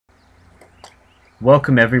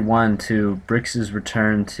Welcome everyone to Brix's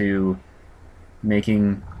return to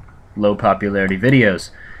making low popularity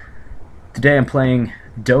videos. Today I'm playing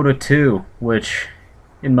Dota 2, which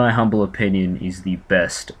in my humble opinion is the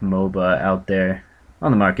best MOBA out there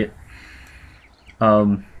on the market.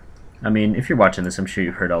 I mean, if you're watching this, I'm sure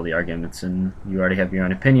you've heard all the arguments and you already have your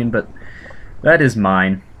own opinion, but that is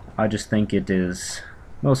mine. I just think it is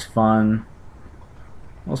most fun,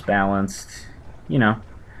 most balanced, you know.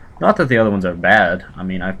 Not that the other ones are bad. I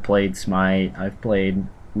mean, I've played Smite, I've played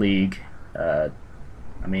League. I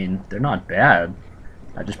mean, they're not bad.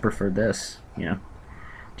 I just prefer this, you know.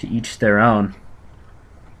 To each their own.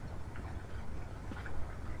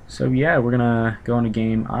 So yeah, we're gonna go in a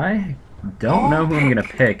game. I don't know who I'm gonna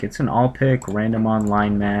pick. It's an all-pick, random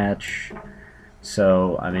online match.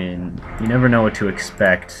 So, I mean, you never know what to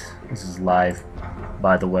expect. This is live,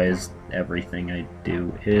 by the way, as everything I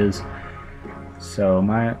do is. So,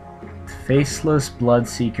 my Faceless,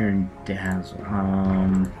 Bloodseeker, and Dazzle.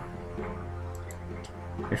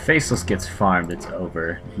 If Faceless gets farmed, it's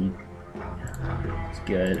over. It's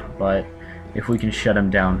good, but if we can shut him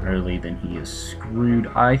down early, then he is screwed.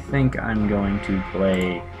 I think I'm going to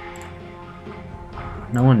play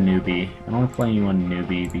no one newbie. I don't want to play anyone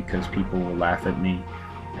newbie because people will laugh at me,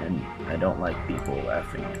 and I don't like people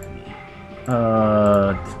laughing at me.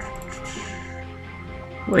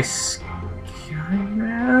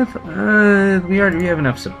 We have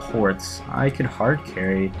enough supports. I could hard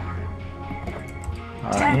carry.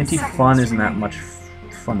 Anti-fun isn't that much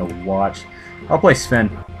fun to watch. I'll play Sven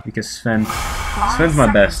because Sven's my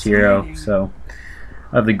best hero, so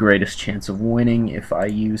I have the greatest chance of winning if I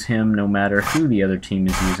use him, no matter who the other team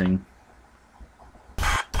is using.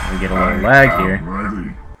 We get a little lag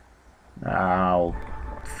here. I'll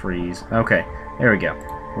freeze. Okay, there we go.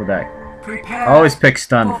 We're back. Always pick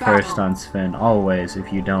stun first on Sven. Always.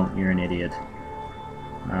 If you don't, you're an idiot.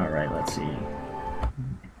 Alright, let's see.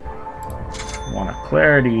 I want a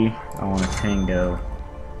clarity. I want a tango.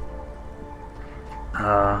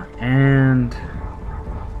 And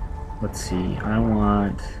let's see. I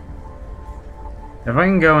want. If I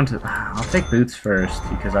can go into. I'll take boots first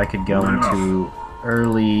because I could go into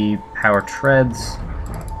early power treads,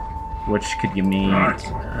 which could give me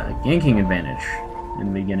ganking advantage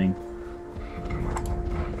in the beginning.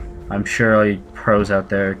 I'm sure all you pros out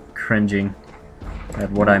there cringing at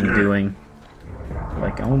what I'm doing.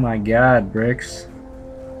 Like, oh my god, Brix,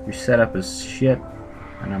 your setup is shit.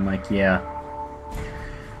 And I'm like, yeah.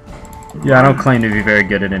 Yeah, I don't claim to be very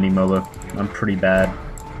good at any MOBA. I'm pretty bad.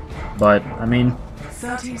 But, I mean,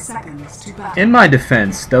 30 seconds to battle. In my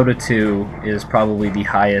defense, Dota 2 is probably the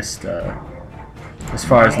highest, as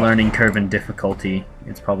far as learning curve and difficulty.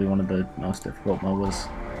 It's probably one of the most difficult MOBAs.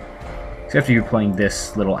 Except for you playing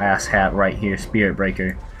this little ass hat right here, Spirit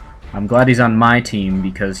Breaker. I'm glad he's on my team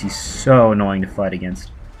because he's so annoying to fight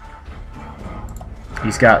against.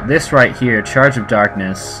 He's got this right here, Charge of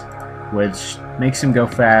Darkness, which makes him go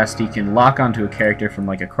fast. He can lock onto a character from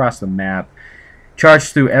like across the map,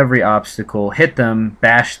 charge through every obstacle, hit them,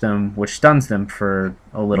 bash them, which stuns them for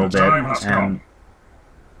a little bit, and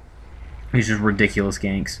he's just ridiculous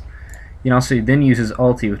ganks. You can also then use his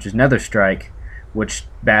ulti, which is Nether Strike, which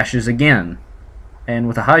bashes again, and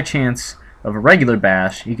with a high chance of a regular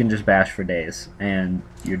bash, you can just bash for days, and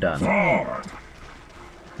you're done.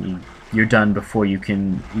 You're done before you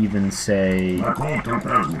can even say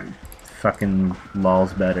fucking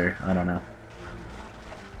lol's better. I don't know.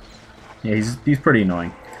 Yeah, he's pretty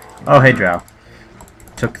annoying. Oh, hey, Drow.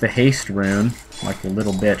 Took the haste rune like a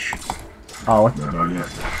little bitch. Oh, what?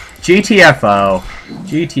 GTFO.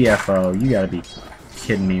 GTFO. You gotta be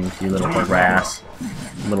kidding me with your little harass.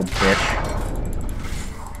 Little bitch.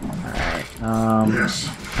 Alright,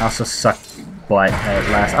 I also sucked butt at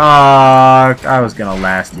last. Oh, I was gonna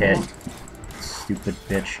last hit. Stupid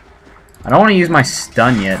bitch. I don't want to use my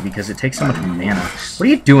stun yet because it takes so much mana. What are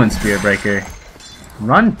you doing, Spirit Breaker?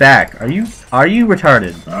 Run back. Are you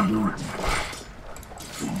retarded?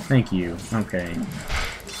 Thank you. Okay.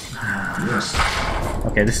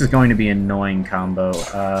 Okay, this is going to be an annoying combo.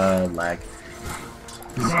 Lag.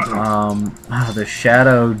 The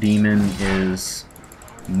Shadow Demon is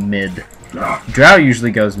mid. Drow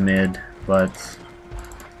usually goes mid, but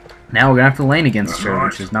now we're gonna have to lane against her,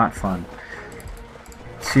 which is not fun.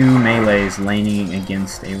 2 melees laning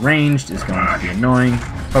against a ranged is going to be annoying.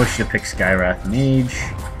 Probably should have picked Skywrath Mage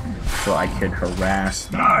so I could harass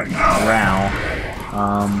Drow.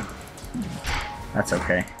 That's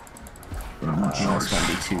okay. This won't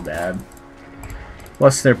be too bad.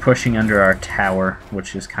 Plus they're pushing under our tower,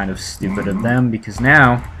 which is kind of stupid of them because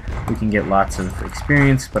now we can get lots of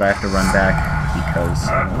experience, but I have to run back because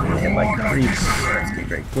I don't really hit like creeps. Let's get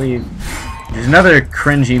Great Cleave. There's another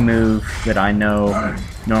cringy move that I know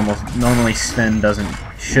normally Sven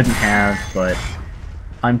shouldn't have, but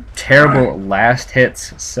I'm terrible at last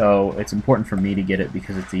hits, so it's important for me to get it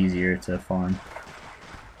because it's easier to farm.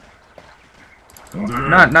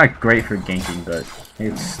 Not great for ganking, but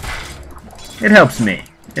it helps me.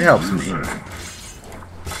 It helps me.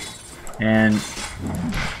 And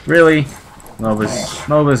really,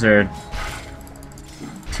 MOBAs are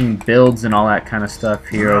team builds and all that kind of stuff,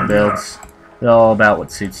 hero builds. They're all about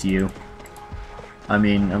what suits you. I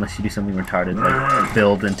mean, unless you do something retarded, like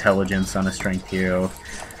build intelligence on a strength hero.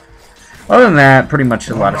 Other than that, pretty much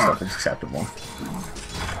a lot of stuff is acceptable.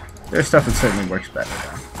 There's stuff that certainly works better,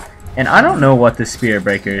 though. And I don't know what the Spirit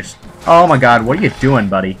Breakers... Oh my god, what are you doing,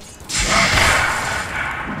 buddy?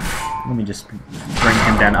 Let me just bring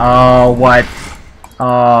him down. Oh, what?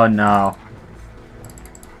 Oh, no.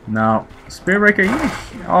 No. Spirit Breaker,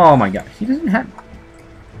 oh my god, he doesn't have...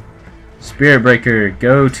 Spirit Breaker,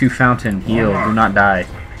 go to fountain, heal, do not die.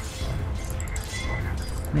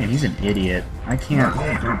 Man, he's an idiot. I can't...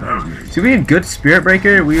 To be a good Spirit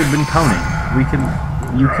Breaker, we would have been coning.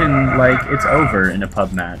 You can, like, it's over in a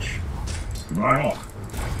pub match.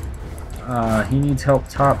 He needs help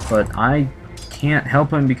top, but I can't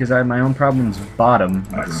help him because I have my own problems bottom.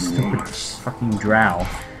 Stupid fucking Drow.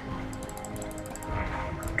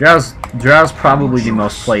 Drow's probably the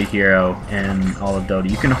most played hero in all of Dota.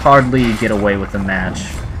 You can hardly get away with a match,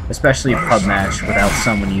 especially a pub match, without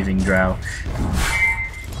someone using Drow.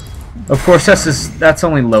 Of course, that's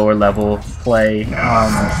only lower level play. In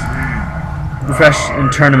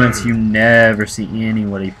tournaments, you never see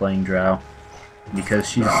anybody playing Drow because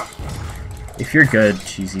she's. If you're good,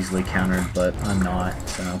 she's easily countered, but I'm not.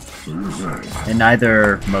 So, and neither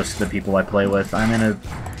are most of the people I play with. I'm in a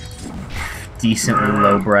decently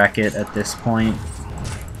low bracket at this point.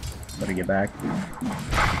 Better get back.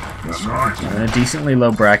 I'm in a decently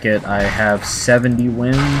low bracket. I have 70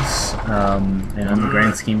 wins, and in the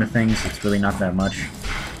grand scheme of things, it's really not that much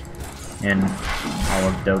in all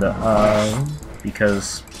of Dota.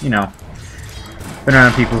 Because, you know, been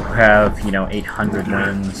around people who have, you know, 800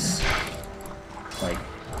 wins, like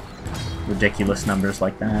ridiculous numbers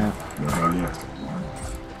like that.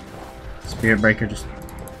 Spirit Breaker, just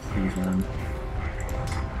please run.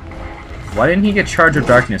 Why didn't he get Charge of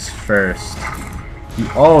Darkness first? You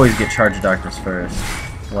always get Charge of Darkness first.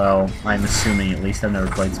 Well, I'm assuming, at least I've never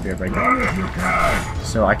played Spirit Breaker.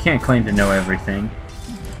 So I can't claim to know everything.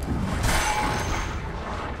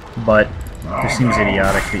 But it seems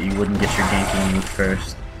idiotic that you wouldn't get your ganking move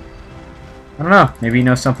first. I don't know, maybe you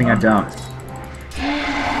know something I don't.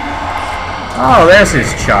 Oh, there's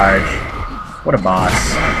his charge. What a boss.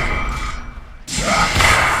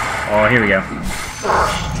 Oh, here we go.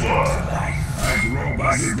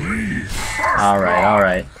 Alright,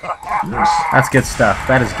 alright. That's good stuff.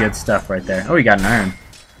 That is good stuff right there. Oh, he got an iron.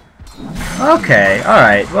 Okay,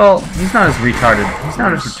 alright. Well, he's not as retarded. He's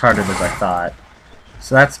not as retarded as I thought.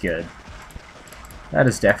 So that's good. That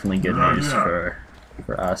is definitely good news for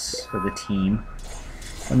us, for the team.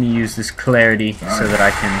 Let me use this clarity so that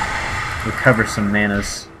I can recover some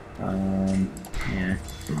manas. Yeah.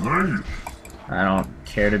 I don't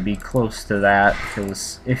care to be close to that,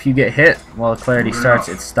 because if you get hit while the clarity starts,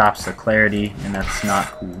 it stops the clarity, and that's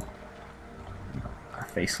not cool.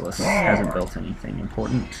 Faceless hasn't built anything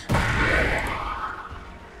important.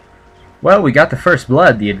 Well, we got the first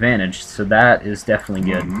blood, the advantage, so that is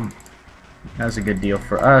definitely good. That was a good deal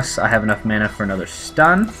for us. I have enough mana for another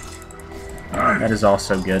stun. That is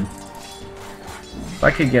also good. If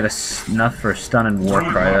I could get enough for a stun and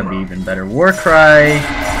Warcry, that'd be even better. Warcry...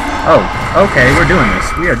 Oh, okay, we're doing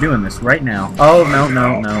this. We are doing this right now. Oh, no,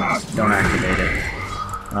 no, no. Don't activate it.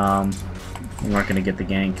 We weren't going to get the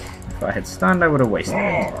gank. If I had stunned, I would have wasted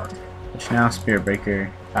it. Which now, Spirit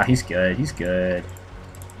Breaker... Ah, he's good. He's good.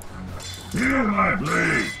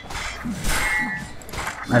 I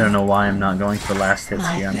don't know why I'm not going for last hits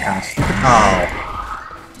here. I'm kind of stupid. Oh.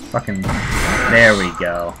 Fucking... There we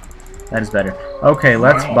go. That is better. Okay,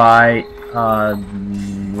 let's buy...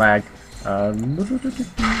 lag.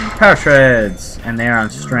 Power Shreds! And they are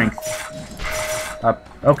on strength. Up.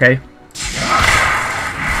 Okay.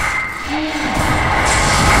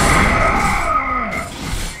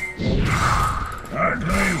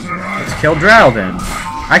 Let's kill Drow then.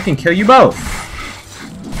 I can kill you both.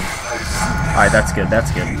 Alright, that's good,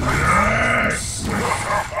 that's good.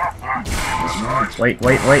 Wait,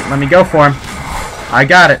 wait, wait, let me go for him. I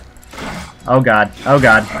got it. Oh god, oh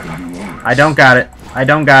god. I don't got it. I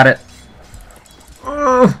don't got it.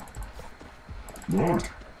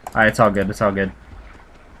 Alright, it's all good. It's all good.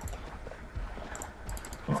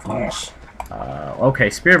 Of course. Okay,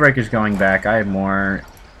 Spirit Breaker's going back. I have more.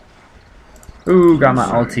 Ooh, got my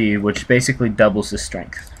ulti, which basically doubles his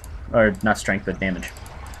strength. Or, not strength, but damage.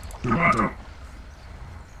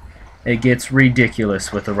 It gets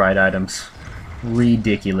ridiculous with the right items.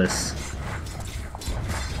 Ridiculous.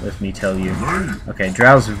 Let me tell you. Okay,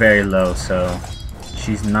 Drow's very low, so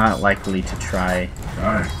she's not likely to try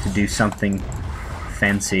to do something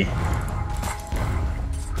fancy.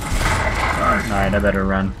 Alright, I better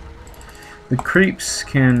run. The creeps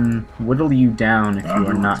can whittle you down if you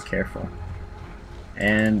are not careful.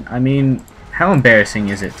 And, I mean, how embarrassing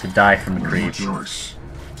is it to die from a creep?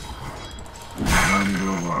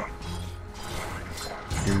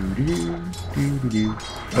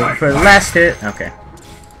 Wait for the last hit. Okay.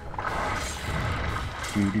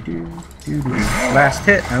 Last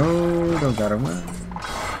hit. Oh, don't gotta run.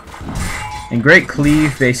 And Great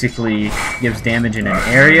Cleave basically gives damage in an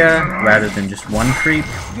area rather than just one creep,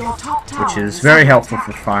 which is very helpful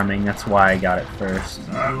for farming. That's why I got it first.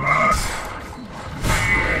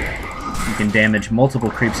 You can damage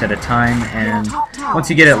multiple creeps at a time, and once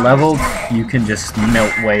you get it leveled, you can just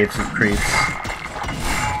melt waves of creeps.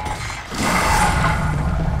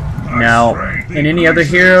 Now, in any other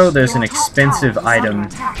hero, there's an expensive item.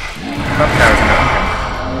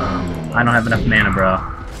 I don't have enough mana, bro.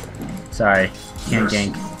 Sorry, can't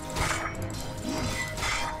gank.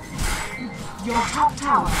 Your top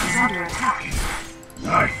tower is under attack.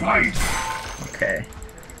 I fight. Okay.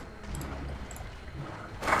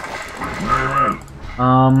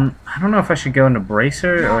 I don't know if I should go into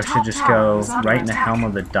Bracer or I should just go right into Helm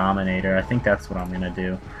of the Dominator. I think that's what I'm gonna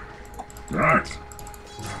do. Right.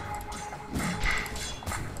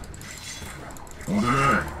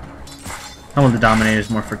 Helm of the Dominator is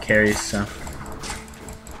more for carries, so.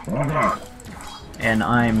 And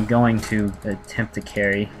I'm going to attempt to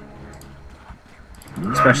carry.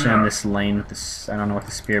 Especially on this lane with this, I don't know what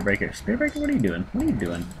the Spirit Breaker. Spirit Breaker, what are you doing? What are you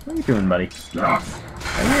doing? What are you doing, buddy?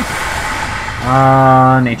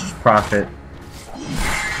 Nature's Prophet.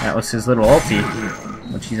 That was his little ulti,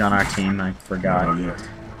 which he's on our team, I forgot.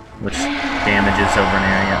 Which damages over an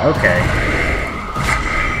area. Okay.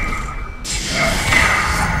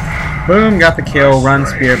 Boom, got the kill. Run,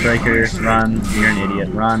 Spirit Breaker. Run. You're an idiot.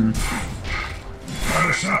 Run.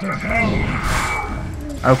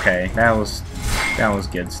 Okay, that was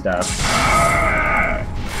good stuff.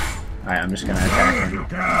 Alright, I'm just gonna attack him.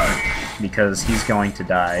 Because he's going to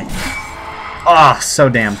die. Oh, so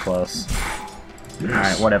damn close.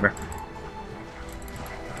 Alright, whatever.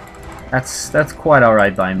 That's quite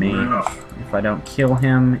alright by me. If I don't kill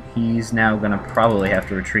him, he's now gonna probably have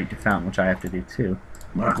to retreat to Fountain, which I have to do too.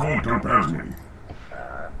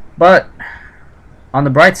 But, on the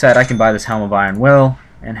bright side, I can buy this Helm of Iron Will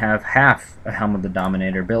and have half a Helm of the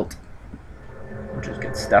Dominator built. Which is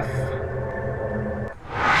good stuff.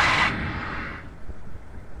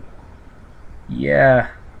 Yeah.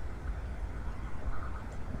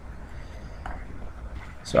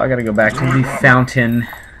 So I gotta go back to the Fountain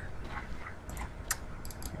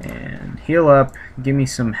and heal up. Give me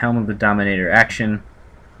some Helm of the Dominator action.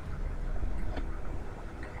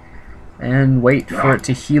 And wait for it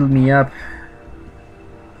to heal me up.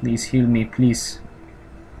 Please heal me, please.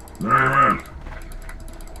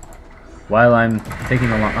 While I'm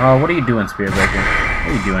taking a long... Oh, what are you doing, Spirit Breaker? What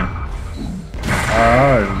are you doing?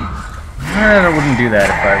 I wouldn't do that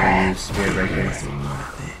if I were you, Spirit Breaker.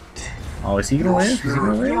 Oh, is he gonna live? Is he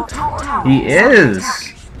gonna live? He is!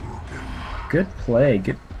 Good play.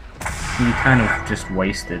 Good. He kind of just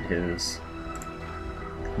wasted his...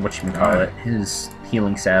 whatchamacallit, his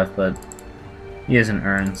healing salve, but he has an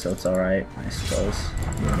urn, so it's alright, I suppose.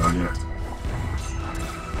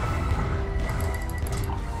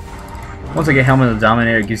 Once I get Helmet of the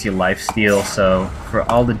Dominator, it gives you lifesteal, so for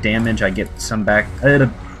all the damage I get some back. For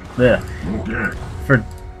the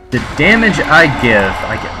damage I get...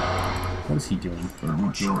 What is he doing?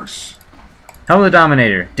 Helmet of the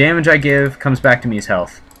Dominator. Damage I give comes back to me as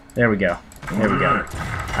health. There we go. There we go.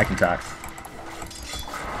 I can talk.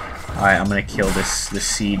 Alright, I'm gonna kill this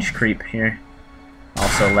siege creep here.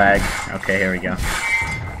 Also lag. Okay, here we go.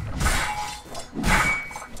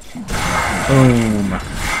 Boom.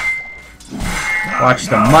 Watch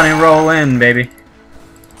the money roll in, baby.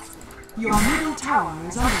 Your middle tower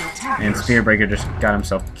is under attack. And Spirit Breaker just got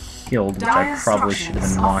himself killed, which I probably should have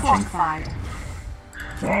been watching.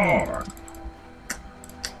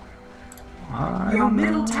 Your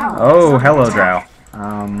middle tower. Oh, hello, Drow.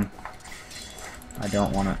 I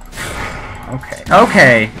don't want to. Okay.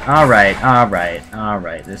 Okay. All right. All right. All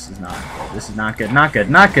right. This is not good. This is not good. Not good.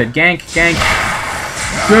 Not good. Gank. Gank.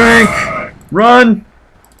 Drink! Run!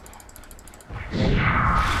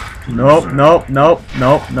 Nope, nope, nope,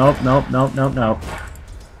 nope, nope, nope, nope, nope, nope.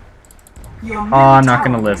 Your Oh, middle I'm not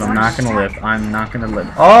gonna tower live. is I'm under not gonna live. attack. I'm not gonna live.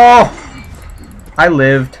 Oh! I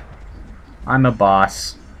lived. I'm a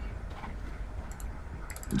boss.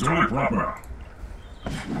 It's only proper.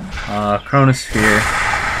 Chronosphere.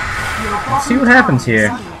 Your Let's see bottom what happens tower is here.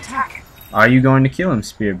 under attack. Are you going to kill him,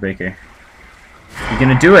 Spirit Breaker? You're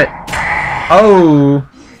gonna do it. Oh!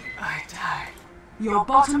 I die. Your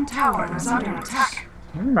bottom tower is under attack.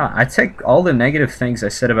 I'm not. I take all the negative things I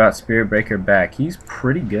said about Spirit Breaker back. He's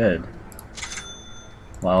pretty good.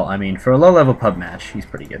 Well, I mean, for a low-level pub match, he's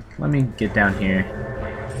pretty good. Let me get down here.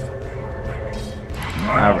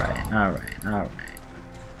 Alright, alright, alright.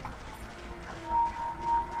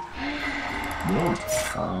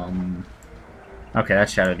 Okay, that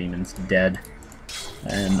Shadow Demon's dead.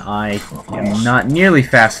 And I am not nearly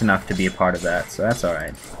fast enough to be a part of that, so that's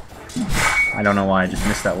alright. I don't know why I just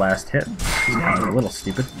missed that last hit. It's kind of a little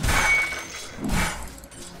stupid.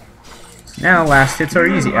 So now last hits are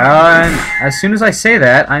easy. And as soon as I say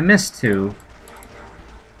that, I miss two.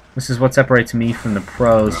 This is what separates me from the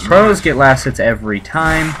pros. Pros get last hits every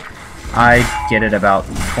time. I get it about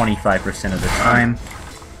 25% of the time.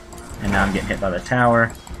 And now I'm getting hit by the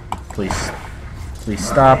tower. Please, please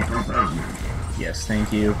stop. Yes,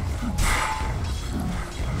 thank you.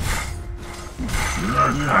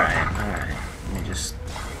 Alright, alright.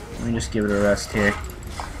 Let me just give it a rest here.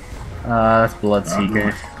 That's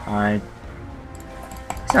Bloodseeker.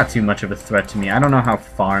 He's not too much of a threat to me. I don't know how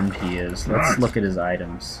farmed he is. Let's look at his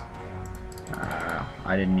items.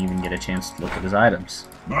 I didn't even get a chance to look at his items.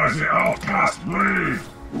 Mercy outcast, bleed.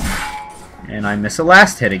 And I miss a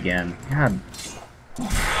last hit again. God.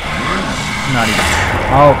 Not even.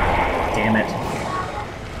 Oh, damn it.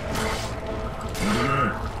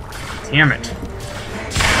 Damn it.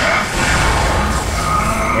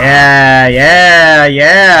 Yeah, yeah,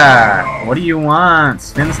 yeah. What do you want?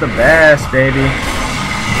 Sven's the best, baby.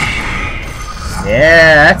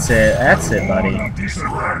 Yeah, that's it. That's it, buddy.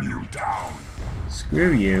 Run you down.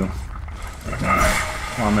 Screw you.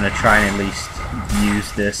 Well, I'm gonna try and at least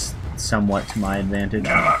use this somewhat to my advantage.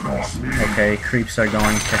 Okay, creeps are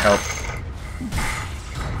going to help.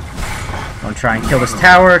 I'm gonna try and kill this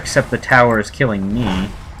tower, except the tower is killing me.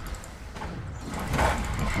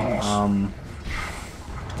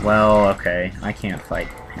 Well, okay, I can't fight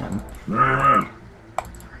him.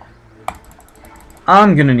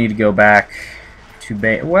 I'm gonna need to go back to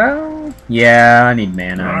base. Well, yeah, I need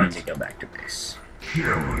mana. I need to go back to base.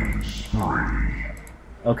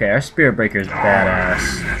 Okay, our Spirit Breaker is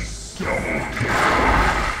badass.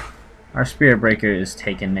 Our Spirit Breaker is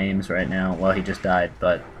taking names right now. Well, he just died,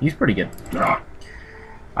 but he's pretty good.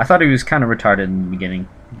 I thought he was kind of retarded in the beginning,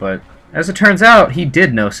 but as it turns out, he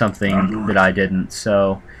did know something that I didn't,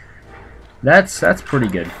 so that's pretty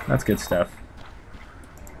good. That's good stuff.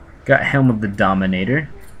 Got Helm of the Dominator.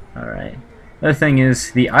 Alright. The thing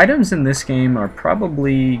is, the items in this game are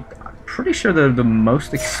probably, I'm pretty sure they're the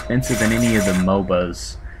most expensive in any of the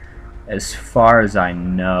MOBAs, as far as I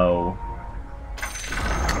know.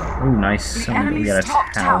 Ooh, nice. We got a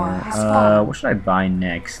tower. What should I buy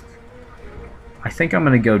next? I think I'm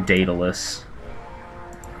gonna go Daedalus,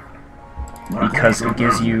 because it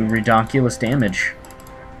gives you redonkulous damage.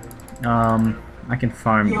 I can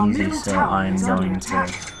farm easy, so I'm going to...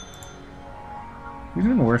 Who's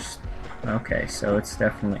in the worst? Okay, so it's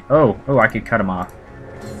definitely... Oh, I could cut him off.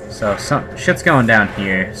 So, some shit's going down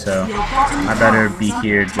here, so I better be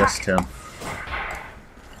here just to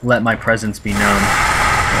let my presence be known.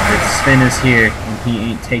 That Sven is here, and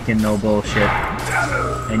he ain't taking no bullshit.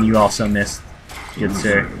 And you also missed, good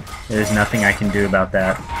sir. There's nothing I can do about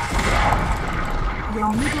that.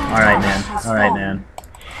 Alright, man. Alright, man.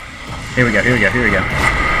 Here we go, here we go, here we go.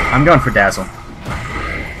 I'm going for Dazzle.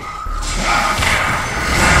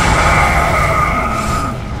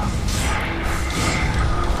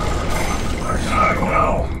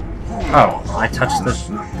 Oh, I touched the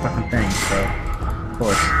fucking thing, so of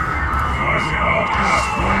course.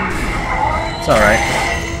 It's alright.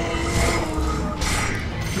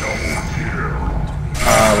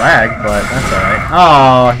 Lag, but that's alright.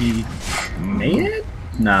 Oh, he made it?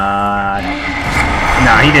 Nah,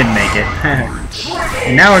 he didn't make it.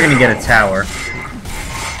 And now we're gonna get a tower.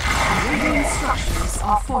 Radiant structures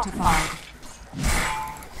are fortified.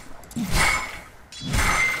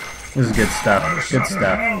 This is good stuff. Good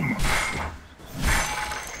stuff.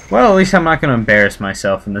 Well, at least I'm not going to embarrass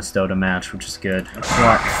myself in this Dota match, which is good.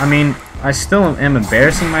 Well, I mean, I still am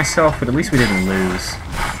embarrassing myself, but at least we didn't lose.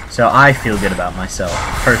 So I feel good about myself.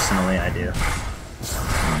 Personally, I do.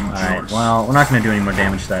 Alright, well, we're not going to do any more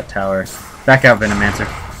damage to that tower. Back out,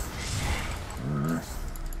 Venomancer.